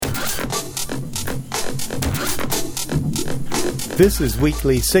This is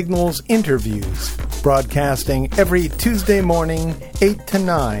Weekly Signals Interviews, broadcasting every Tuesday morning, 8 to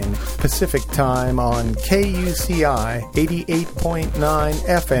 9 Pacific Time on KUCI 88.9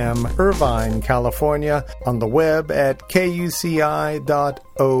 FM, Irvine, California, on the web at kuci.org.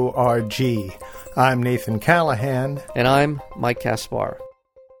 I'm Nathan Callahan. And I'm Mike Kaspar.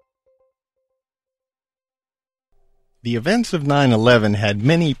 The events of 9/11 had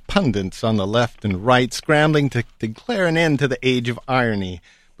many pundits on the left and right scrambling to declare an end to the age of irony.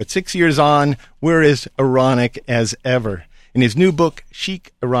 But 6 years on, we're as ironic as ever. In his new book,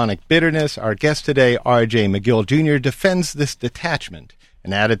 Chic Ironic Bitterness, our guest today, R.J. McGill Jr., defends this detachment,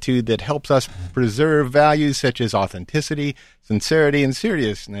 an attitude that helps us preserve values such as authenticity, sincerity, and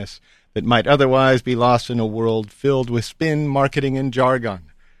seriousness that might otherwise be lost in a world filled with spin, marketing, and jargon.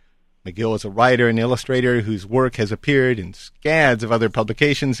 McGill is a writer and illustrator whose work has appeared in scads of other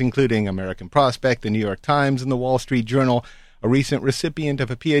publications, including American Prospect, the New York Times, and the Wall Street Journal. A recent recipient of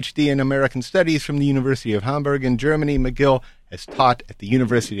a Ph.D. in American Studies from the University of Hamburg in Germany, McGill has taught at the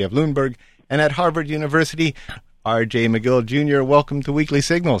University of Lüneburg and at Harvard University. R.J. McGill Jr., welcome to Weekly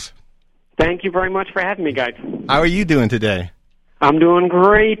Signals. Thank you very much for having me, guys. How are you doing today? I'm doing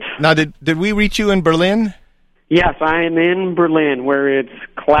great. Now, did we reach you in Berlin? Yes, I am in Berlin, where it's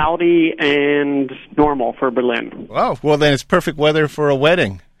cloudy and normal for Berlin. Oh, well, then it's perfect weather for a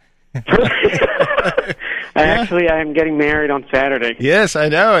wedding. Actually, I'm getting married on Saturday. Yes, I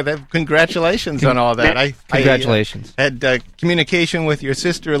know. Congratulations on all that. Congratulations. I had communication with your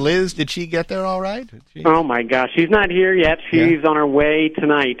sister, Liz. Did she get there all right? Oh, my gosh. She's not here yet. She's on her way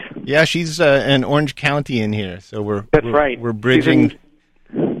tonight. Yeah, she's in Orange County in here. So That's right. We're bridging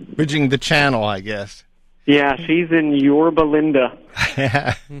the channel, I guess. Yeah, she's in Yorba Linda.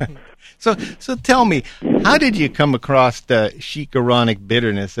 So tell me, how did you come across the chic ironic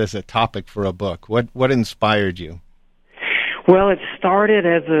bitterness as a topic for a book? What inspired you? Well, it started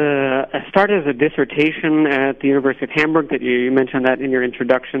as a dissertation at the University of Hamburg. That you mentioned that in your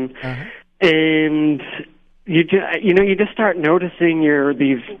introduction, and you just start noticing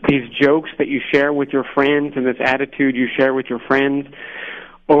these jokes that you share with your friends and this attitude you share with your friends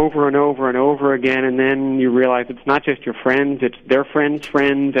over and over and over again, and then you realize it's not just your friends, it's their friends'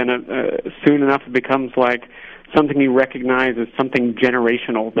 friends, and soon enough it becomes like something you recognize as something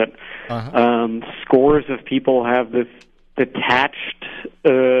generational, that scores of people have this detached,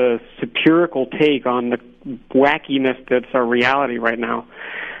 satirical take on the wackiness that's our reality right now.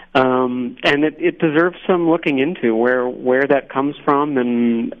 And it deserves some looking into, where that comes from,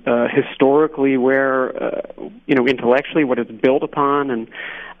 and historically, where intellectually what it's built upon, and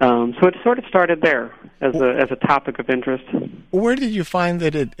so it sort of started there as a topic of interest. Where did you find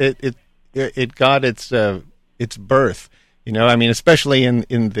that it got its birth? I mean, especially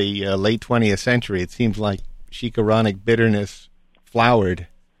in the late 20th century, it seems like chic ironic bitterness flowered.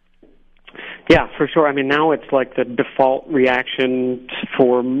 Yeah, for sure. I mean, now it's like the default reaction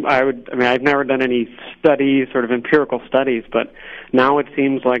I've never done any studies, sort of empirical studies, but now it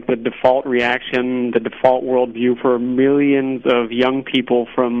seems like the default reaction, the default worldview for millions of young people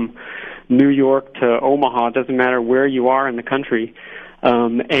from New York to Omaha. It doesn't matter where you are in the country.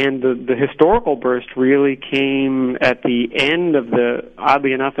 And the historical burst really came at the end of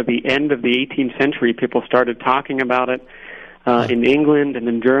oddly enough, at the end of the 18th century. People started talking about it. In England and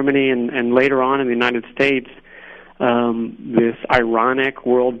in Germany and later on in the United States, this ironic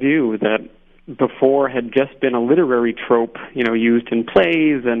worldview that before had just been a literary trope, used in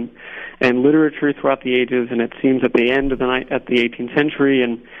plays and literature throughout the ages, and it seems at the end of the 18th century,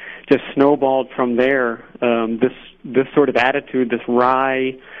 and just snowballed from there. This sort of attitude, this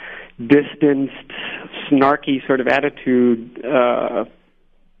wry, distanced, snarky sort of attitude,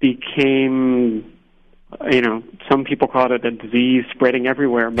 became. Some people call it a disease spreading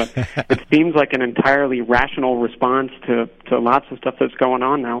everywhere, but it seems like an entirely rational response to lots of stuff that's going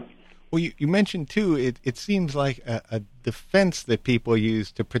on now. Well, you mentioned, too, it seems like a defense that people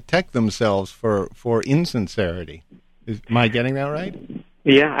use to protect themselves for insincerity. Am I getting that right?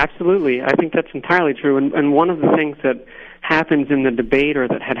 Yeah, absolutely. I think that's entirely true. And one of the things that happens in the debate, or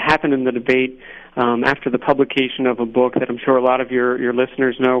that had happened in the debate after the publication of a book that I'm sure a lot of your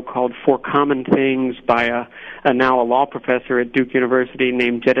listeners know, called For Common Things, by now a law professor at Duke University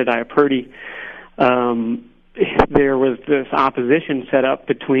named Jedediah Purdy, there was this opposition set up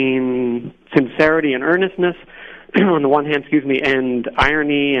between sincerity and earnestness on the one hand, and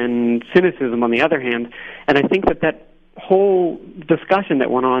irony and cynicism on the other hand. And I think that whole discussion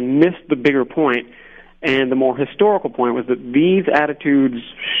that went on missed the bigger point. And the more historical point was that these attitudes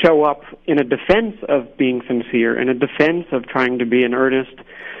show up in a defense of being sincere, in a defense of trying to be an earnest,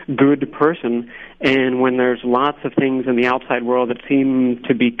 good person. And when there's lots of things in the outside world that seem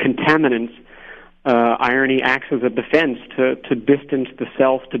to be contaminants, irony acts as a defense to distance the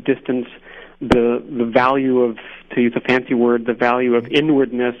self, to distance the value of, to use a fancy word, the value of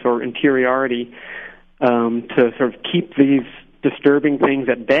inwardness or interiority, to sort of keep these disturbing things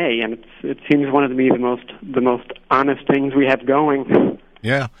at bay, and it seems one of the most honest things we have going.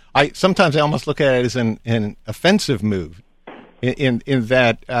 Yeah, sometimes I almost look at it as an offensive move, in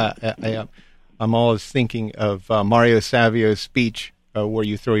that I'm always thinking of Mario Savio's speech where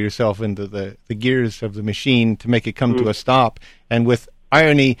you throw yourself into the gears of the machine to make it come to a stop, and with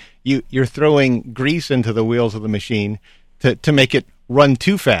irony, you're throwing grease into the wheels of the machine to make it run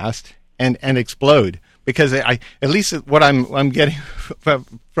too fast and explode. Because at least what I'm getting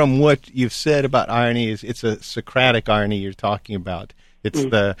from what you've said about irony is it's a Socratic irony you're talking about. It's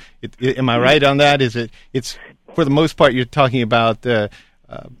am I right on that? It's for the most part you're talking about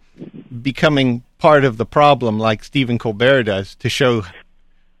becoming part of the problem, like Stephen Colbert does, to show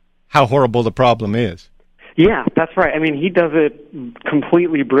how horrible the problem is. Yeah, that's right. I mean, he does it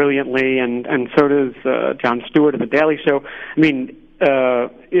completely brilliantly, and so does Jon Stewart of The Daily Show. I mean,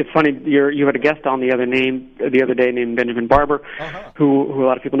 it's funny, you had a guest on the other day named Benjamin Barber, who a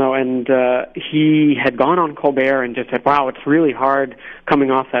lot of people know, and he had gone on Colbert and just said, wow, it's really hard coming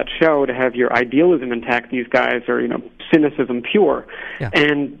off that show to have your idealism intact. These guys are, cynicism pure. Yeah.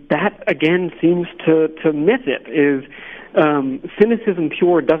 And that, again, seems to miss it, is cynicism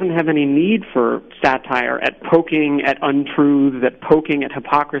pure doesn't have any need for satire, at poking at untruths, at poking at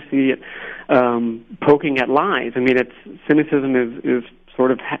hypocrisy, at poking at lies. I mean, cynicism is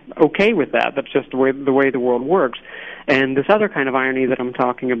sort of okay with that. That's just the way the world works. And this other kind of irony that I'm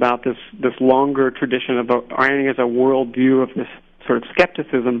talking about, this longer tradition of irony as a worldview of this sort of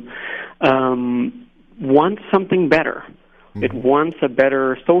skepticism, wants something better. Mm-hmm. It wants a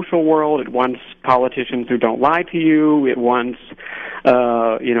better social world. It wants politicians who don't lie to you. It wants,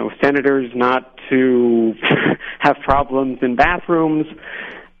 senators not to have problems in bathrooms.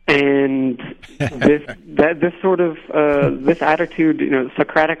 And this sort of this attitude,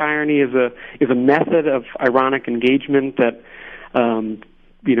 Socratic irony is a method of ironic engagement that,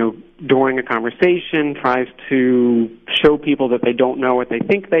 during a conversation tries to show people that they don't know what they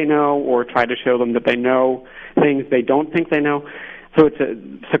think they know, or try to show them that they know things they don't think they know. So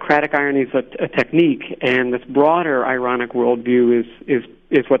Socratic irony is a technique, and this broader ironic worldview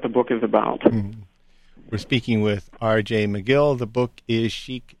is what the book is about. Mm-hmm. We're speaking with R.J. McGill. The book is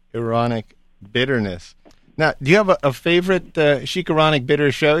Chic Ironic Bitterness. Now, do you have a favorite Chic Ironic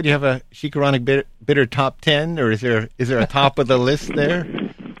Bitter show? Do you have a Chic Ironic Bitter top 10, or is there a top of the list there?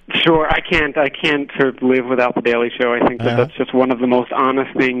 Sure, I can't sort of live without The Daily Show. I think that's just one of the most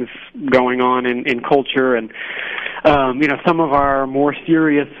honest things going on in culture. And some of our more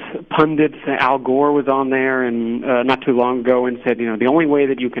serious pundits, Al Gore was on there, and not too long ago, and said, the only way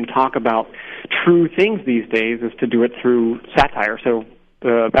that you can talk about true things these days is to do it through satire. So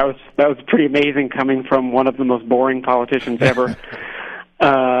that was pretty amazing, coming from one of the most boring politicians ever.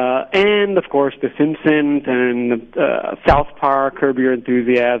 And of course, The Simpsons and South Park, Curb Your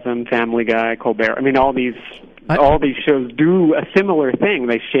Enthusiasm, Family Guy, Colbert. I mean, all these shows do a similar thing.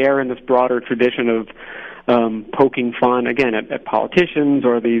 They share in this broader tradition of poking fun, again, at politicians,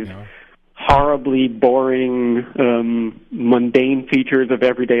 or these horribly boring, mundane features of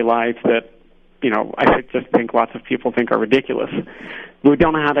everyday life that, I just think lots of people think are ridiculous. We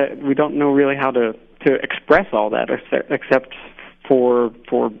don't know really how to express all that except for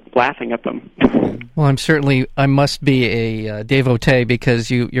laughing at them. Well, I must be a devotee,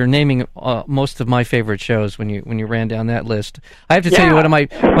 because you're naming most of my favorite shows when you ran down that list. I have to tell you, one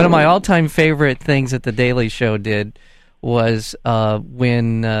of my all-time favorite things that The Daily Show did was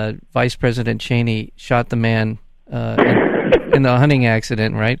when Vice President Cheney shot the man in the hunting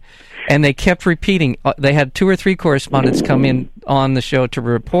accident, right? And they kept repeating. They had 2 or 3 correspondents come in on the show to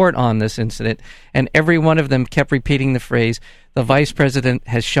report on this incident, and every one of them kept repeating the phrase, "The vice president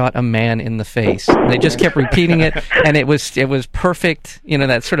has shot a man in the face." And they just kept repeating it, and it was perfect.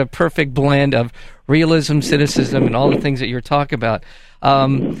 That sort of perfect blend of realism, cynicism, and all the things that you're talking about.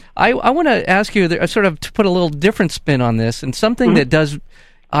 I want to ask you, sort of to put a little different spin on this, and something that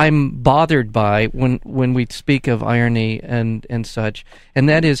I'm bothered by when we speak of irony and such, and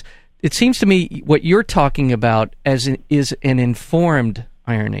that is, it seems to me what you're talking about is an informed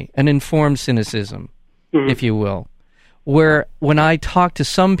irony, an informed cynicism, if you will, where when I talk to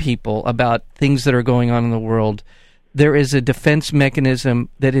some people about things that are going on in the world, there is a defense mechanism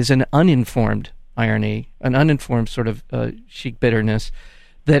that is an uninformed irony, an uninformed sort of chic bitterness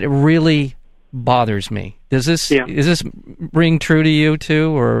that really bothers me. Does this is this ring true to you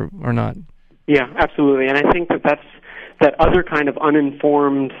too, or not? Yeah, absolutely. And I think that's that other kind of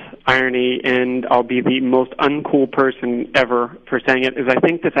uninformed irony, and I'll be the most uncool person ever for saying it, is I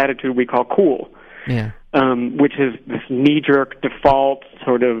think this attitude we call cool. Yeah. Which is this knee-jerk default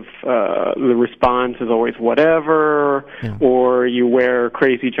sort of, the response is always whatever, or you wear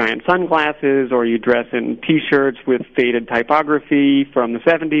crazy giant sunglasses, or you dress in T-shirts with faded typography from the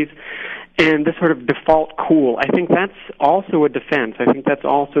 70s, and this sort of default cool. I think that's also a defense. I think that's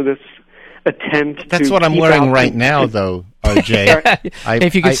also this attempt That's to what I'm wearing right now, though, RJ.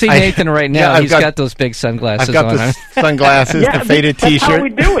 If you could see Nathan right now, he's got those big sunglasses I've got on. the sunglasses, the faded T-shirt. That's how we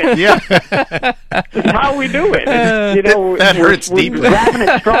do it. Yeah. That's how we do it. You know, that hurts deeply. We're grabbing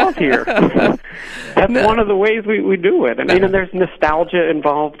at straws here. That's one of the ways we do it. I mean, and there's nostalgia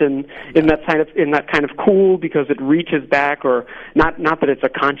involved in that kind of cool, because it reaches back, or not that it's a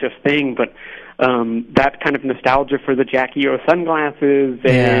conscious thing, but that kind of nostalgia for the Jackie O sunglasses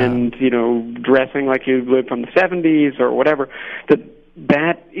and, you know, dressing like you lived from the 70s or whatever,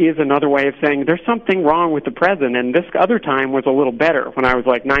 that is another way of saying there's something wrong with the present, and this other time was a little better when I was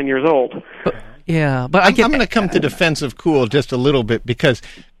like 9 years old. But I'm going to come to defense of cool just a little bit, because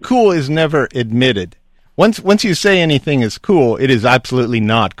cool is never admitted. Once you say anything is cool, it is absolutely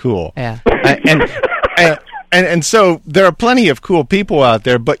not cool. Yeah. And so there are plenty of cool people out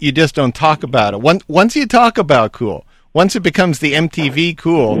there, but you just don't talk about it. Once you talk about cool, once it becomes the MTV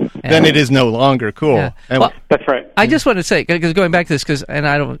cool, then it is no longer cool. Yeah. Well, that's right. I just want to say, because going back to this, and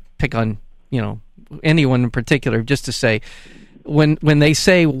I don't pick on anyone in particular, just to say, when they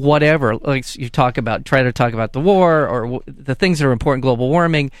say whatever, like you try to talk about the war or the things that are important, global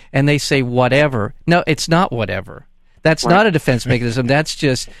warming, and they say whatever. No, it's not whatever. That's not a defense mechanism. That's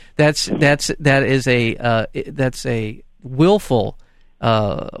just that's a willful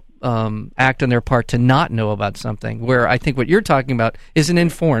act on their part to not know about something. Where I think what you're talking about is an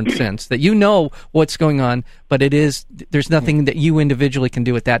informed sense that you know what's going on, but there's nothing that you individually can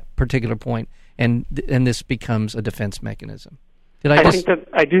do at that particular point, and this becomes a defense mechanism.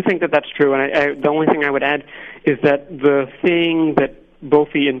 I do think that that's true, and the only thing I would add is that the thing that both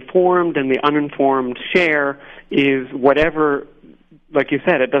the informed and the uninformed share is whatever, like you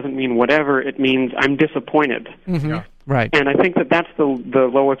said, it doesn't mean whatever, it means I'm disappointed. Mm-hmm. Yeah. Right. And I think that that's the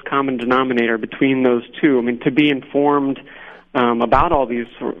lowest common denominator between those two. I mean, to be informed about all these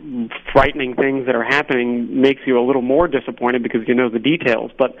frightening things that are happening makes you a little more disappointed because you know the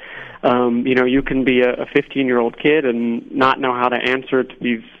details. But, you can be a 15-year-old kid and not know how to answer to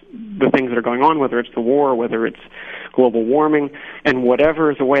the things that are going on, whether it's the war, whether it's global warming, and whatever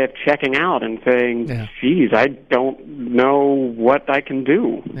is a way of checking out and saying, geez, I don't know what I can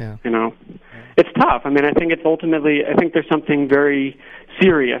do. Yeah. It's tough. I mean, I think there's something very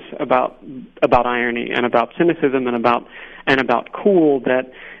serious about irony and about cynicism and about cool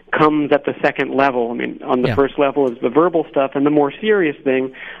that comes at the second level. I mean, on the first level is the verbal stuff, and the more serious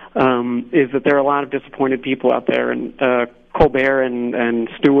thing is that there are a lot of disappointed people out there. And Colbert and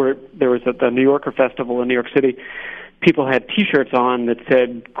Stewart, there was at the New Yorker Festival in New York City, people had T-shirts on that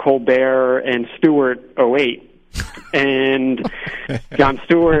said Colbert and Stewart 08. And Jon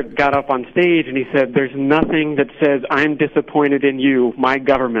Stewart got up on stage and he said, there's nothing that says I'm disappointed in you, my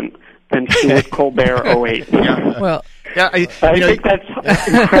government, than Stewart Colbert 08. Well, I think that's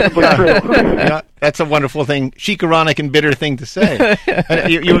incredibly true. That's a wonderful thing, chic, ironic, and bitter thing to say.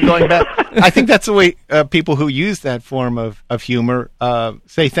 You were going back. I think that's the way people who use that form of humor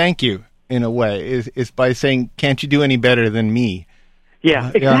say thank you, in a way, is by saying, can't you do any better than me?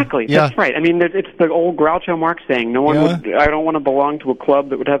 Yeah, exactly. That's right. I mean, it's the old Groucho Marx saying, I don't want to belong to a club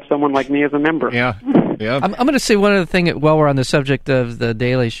that would have someone like me as a member. Yeah. I'm going to say one other thing while we're on the subject of the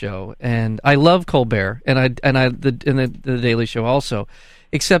Daily Show, and I love Colbert, and the Daily Show also,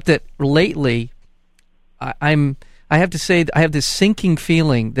 except that lately, I have to say I have this sinking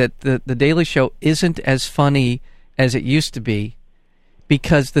feeling that the Daily Show isn't as funny as it used to be,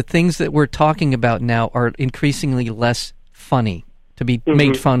 because the things that we're talking about now are increasingly less funny to be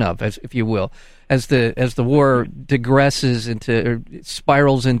made fun of, if you will, as the war digresses or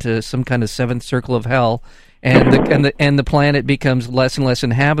spirals into some kind of seventh circle of hell, and the planet becomes less and less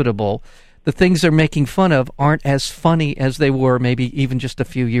inhabitable. The things they're making fun of aren't as funny as they were maybe even just a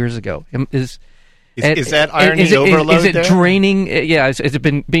few years ago. Is that irony overload? Is it draining? Yeah, is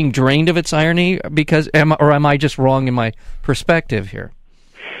it being drained of its irony? Am I just wrong in my perspective here?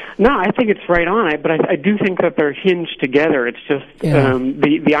 No, I think it's right on. But I do think that they're hinged together. It's just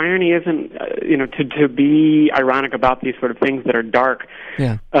the irony isn't to be ironic about these sort of things that are dark.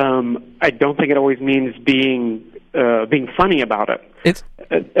 Yeah. I don't think it always means being funny about it.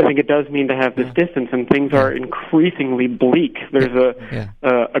 I think it does mean to have this distance, and things are increasingly bleak. There's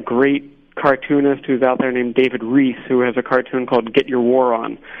a great cartoonist who's out there named David Rees, who has a cartoon called Get Your War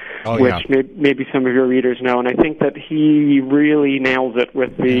On, which maybe some of your readers know. And I think that he really nails it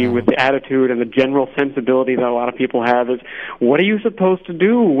with the attitude and the general sensibility that a lot of people have is, what are you supposed to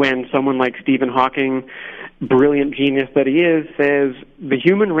do when someone like Stephen Hawking, brilliant genius that he is, says the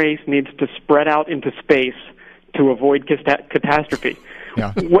human race needs to spread out into space to avoid catastrophe?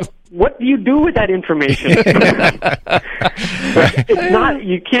 Yeah. What do you do with that information? It's not.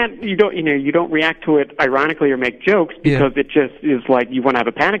 You don't react to it ironically or make jokes because it just is like you want to have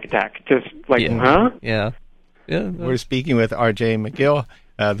a panic attack. Just like, Yeah. We're speaking with R.J. McGill.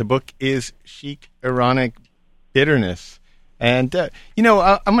 The book is Chic Ironic Bitterness, and I'm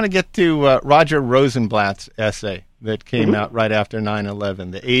going to get to Roger Rosenblatt's essay that came out right after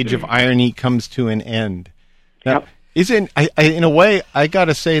 9/11. The Age of Irony Comes to an End. Now, in a way, I got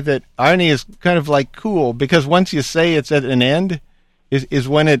to say that irony is kind of like cool, because once you say it's at an end, is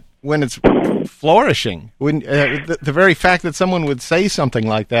when it's flourishing. When the very fact that someone would say something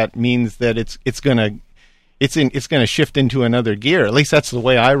like that means that it's gonna shift into another gear. At least that's the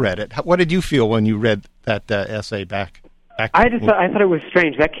way I read it. What did you feel when you read that essay back? I thought it was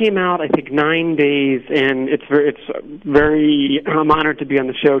strange. That came out, I think, 9 days, and it's very. I'm honored to be on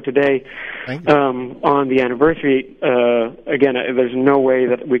the show today, on the anniversary. Again, there's no way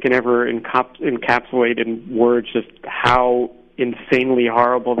that we can ever encapsulate in words just how insanely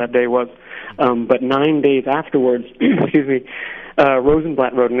horrible that day was. But 9 days afterwards, excuse me,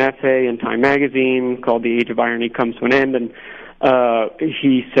 Rosenblatt wrote an essay in Time magazine called "The Age of Irony Comes to an End," and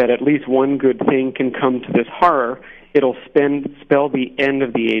he said at least one good thing can come to this horror. It'll spell the end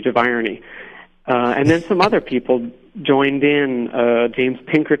of the age of irony. And then some other people joined in. James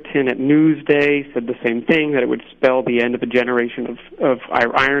Pinkerton at Newsday said the same thing, that it would spell the end of a generation of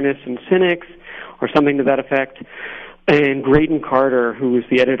ironists and cynics, or something to that effect. And Graydon Carter, who was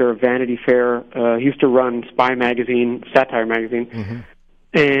the editor of Vanity Fair, he used to run Spy magazine, satire magazine,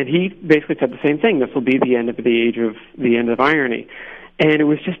 and he basically said the same thing. This will be the end of the end of irony. And it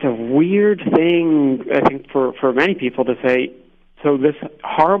was just a weird thing, I think, for many people to say, so this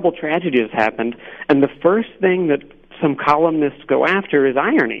horrible tragedy has happened, and the first thing that some columnists go after is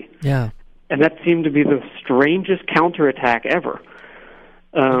irony. Yeah. And that seemed to be the strangest counterattack ever.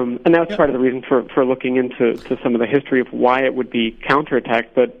 And that was part of the reason for looking into some of the history of why it would be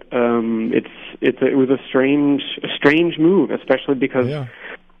counterattacked. But it was a strange move, especially because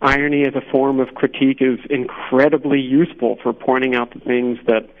irony as a form of critique is incredibly useful for pointing out the things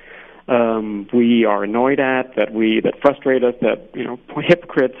that we are annoyed at, that frustrate us, that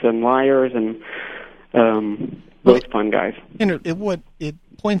hypocrites and liars and those fun guys. It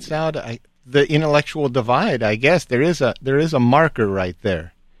points out the intellectual divide. I guess there is a marker right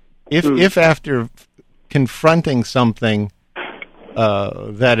there. If after confronting something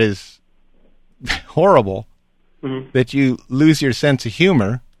that is horrible, that you lose your sense of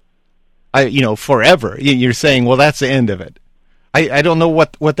humor, forever, you're saying, well, that's the end of it. I don't know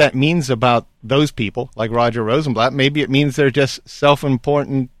what that means about those people, like Roger Rosenblatt. Maybe it means they're just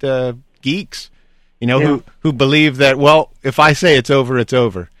self-important geeks, who believe that, well, if I say it's over, it's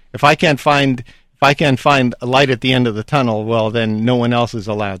over. If I can't find a light at the end of the tunnel, well, then no one else is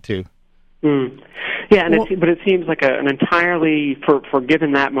allowed to. Yeah, but it seems like an entirely, for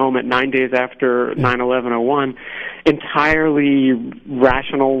given that moment, 9 days after 9/11/01, entirely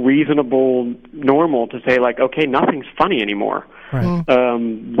rational, reasonable, normal to say, like, okay, nothing's funny anymore. Right.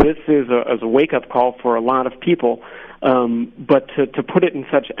 This is a wake-up call for a lot of people. But to put it in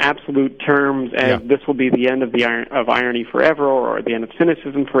such absolute terms as this will be the end of irony forever, or the end of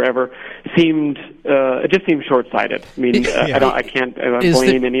cynicism forever, it just seemed short-sighted. I mean, I can't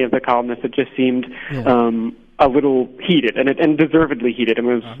blame any of the columnists. It just seemed a little heated, and deservedly heated. It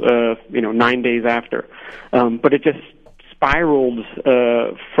was 9 days after, but it just spiraled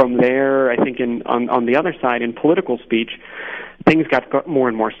from there. I think on the other side, in political speech, things got more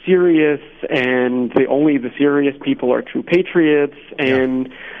and more serious, and only the serious people are true patriots, and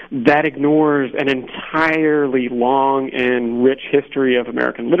that ignores an entirely long and rich history of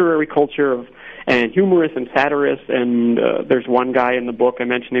American literary culture and humorists and satirists. And there's one guy in the book I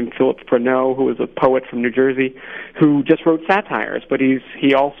mentioned named Philip Freneau, who was a poet from New Jersey, who just wrote satires, but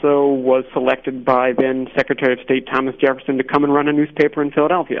he also was selected by then Secretary of State Thomas Jefferson to come and run a newspaper in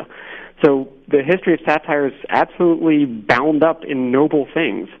Philadelphia. So the history of satire is absolutely bound up in noble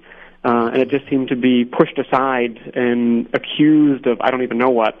things. and it just seemed to be pushed aside and accused of I don't even know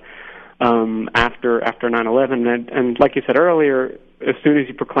what after 9/11. And like you said earlier, as soon as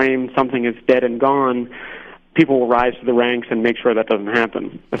you proclaim something is dead and gone, people will rise to the ranks and make sure that doesn't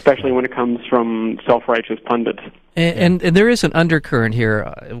happen, especially when it comes from self-righteous pundits. And there is an undercurrent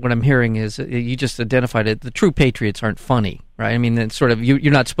here. What I'm hearing is, you just identified it, the true patriots aren't funny, right? I mean, it's sort of,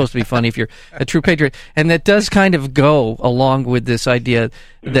 you're not supposed to be funny if you're a true patriot. And that does kind of go along with this idea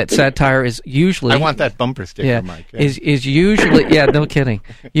that satire is usually... I want that bumper sticker, Mike. Yeah. Is usually... Yeah, no kidding.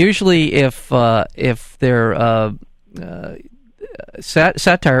 Usually if they're...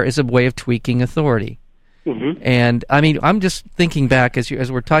 satire is a way of tweaking authority. Mm-hmm. And I mean, I'm just thinking back as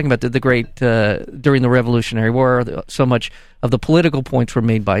we're talking about the great during the Revolutionary War. So much of the political points were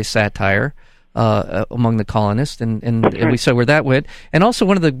made by satire among the colonists, and we saw where that went. And also,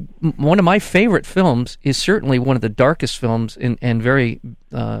 one of my favorite films is certainly one of the darkest films and very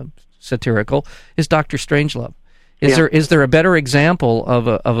satirical is Dr. Strangelove. Is there a better example of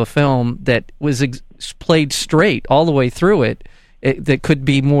a film that was played straight all the way through it that could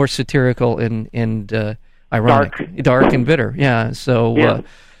be more satirical and ironic, dark and bitter? Yeah. So. Yeah.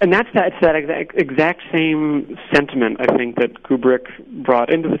 And that's that exact same sentiment, I think, that Kubrick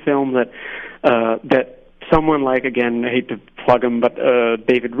brought into the film. That someone like, again, I hate to plug him, but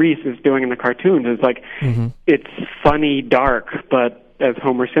David Rees is doing in the cartoons is like, it's funny, dark, but as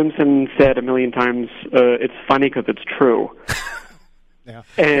Homer Simpson said a million times, it's funny because it's true. Yeah.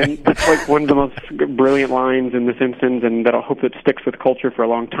 And it's like one of the most brilliant lines in The Simpsons, and that I hope that sticks with culture for a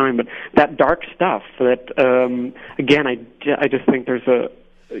long time. But that dark stuff, that again, I just think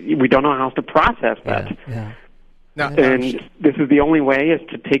we don't know how to process that. Yeah. No, and this is the only way, is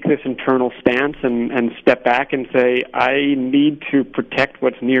to take this internal stance and step back and say, I need to protect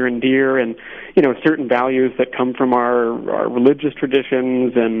what's near and dear, and certain values that come from our religious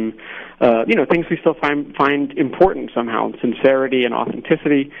traditions, and things we still find important somehow, sincerity and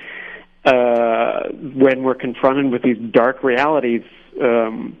authenticity. When we're confronted with these dark realities,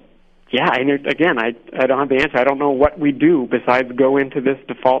 again, I don't have the answer. I don't know what we do besides go into this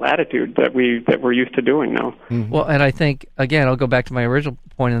default attitude that we're used to doing now. Mm-hmm. Well, and I think, again, I'll go back to my original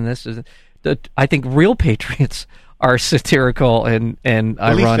point on this, is that I think real patriots are satirical and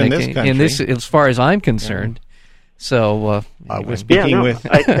ironic in this as far as I'm concerned. Yeah. So I was speaking with.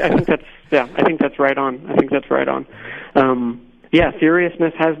 I think that's right on. I think that's right on.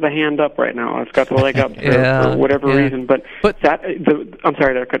 Seriousness has the hand up right now. It's got the leg up for whatever reason. But I'm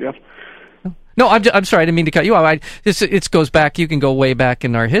sorry to cut you off. No, I'm sorry. I didn't mean to cut you off. It goes back. You can go way back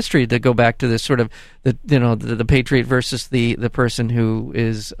in our history to go back to this sort of the patriot versus the person who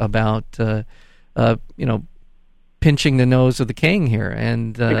is about pinching the nose of the king here,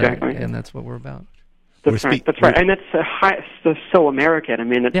 and exactly. And that's what we're about. That's right. That's right, and it's so American. I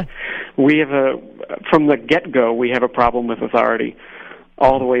mean, we have from the get-go we have a problem with authority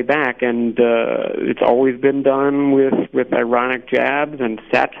all the way back, and it's always been done with ironic jabs and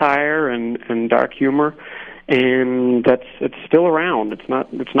satire and dark humor, and it's still around. It's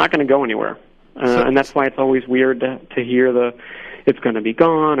not going to go anywhere, and that's why it's always weird to hear it's going to be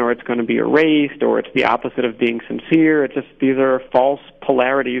gone, or it's going to be erased, or it's the opposite of being sincere. It's just, these are false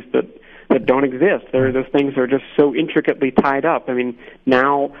polarities that don't exist. Those things are just so intricately tied up. I mean,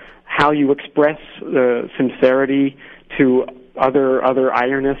 now how you express sincerity to other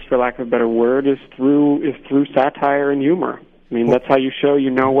ironists, for lack of a better word, is through satire and humor. I mean, that's how you show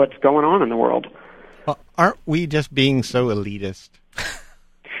what's going on in the world. Aren't we just being so elitist?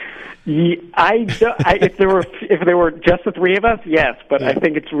 If there were just the three of us, yes, but I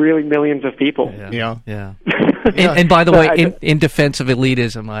think it's really millions of people. Yeah. And by the way, in defense of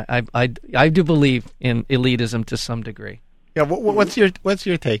elitism, I do believe in elitism to some degree. Yeah. What's your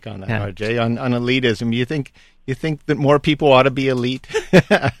take on that, RJ? On elitism? You think that more people ought to be elite?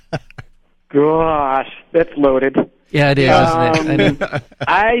 Gosh, that's loaded. Yeah, it is, isn't it?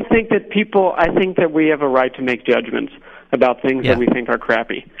 I think that we have a right to make judgments about things that we think are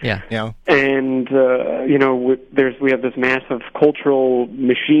crappy. Yeah. And we have this massive cultural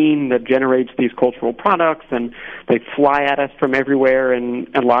machine that generates these cultural products, and they fly at us from everywhere, and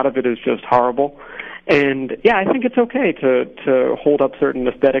a lot of it is just horrible. And I think it's okay to hold up certain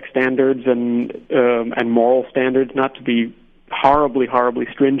aesthetic standards and moral standards, not to be horribly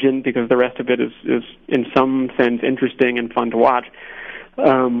stringent, because the rest of it is in some sense interesting and fun to watch.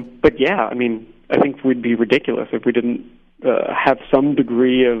 But I mean, I think we'd be ridiculous if we didn't have some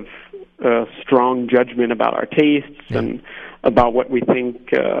degree of strong judgment about our tastes and about what we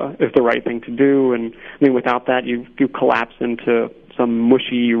think is the right thing to do. And I mean, without that, you collapse into some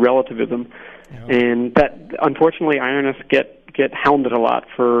mushy relativism. And that, unfortunately, ironists get hounded a lot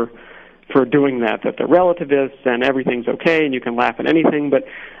for doing that they're relativists and everything's okay and you can laugh at anything. But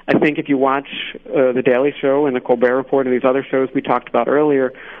I think if you watch The Daily Show and The Colbert Report and these other shows we talked about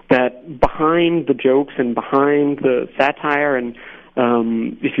earlier, that behind the jokes and behind the satire, and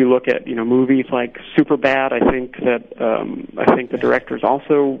if you look at movies like Superbad, I think the director's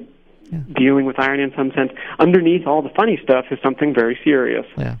also dealing with irony in some sense. Underneath all the funny stuff is something very serious.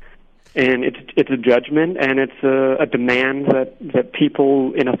 Yeah. And it's a judgment, and it's a demand that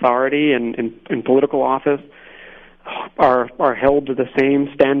people in authority and in political office are held to the same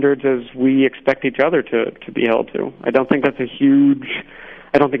standards as we expect each other to be held to. I don't think that's elitist,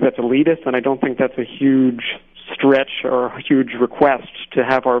 and I don't think that's a huge stretch or a huge request to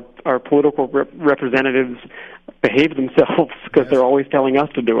have our political representatives behave themselves because they're always telling us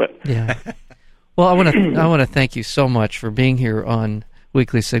to do it. Yeah. Well, I want to thank you so much for being here on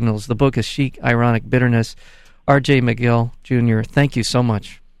Weekly Signals. The book is Chic Ironic Bitterness. R.J. McGill, Jr., thank you so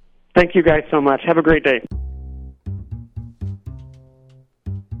much. Thank you guys so much. Have a great day.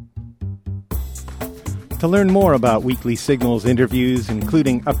 To learn more about Weekly Signals interviews,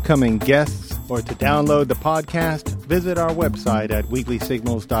 including upcoming guests, or to download the podcast, visit our website at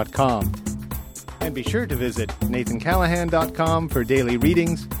weeklysignals.com. And be sure to visit nathancallahan.com for daily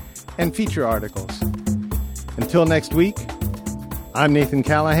readings and feature articles. Until next week, I'm Nathan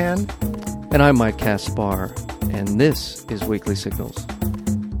Callahan. And I'm Mike Kaspar, and this is Weekly Signals.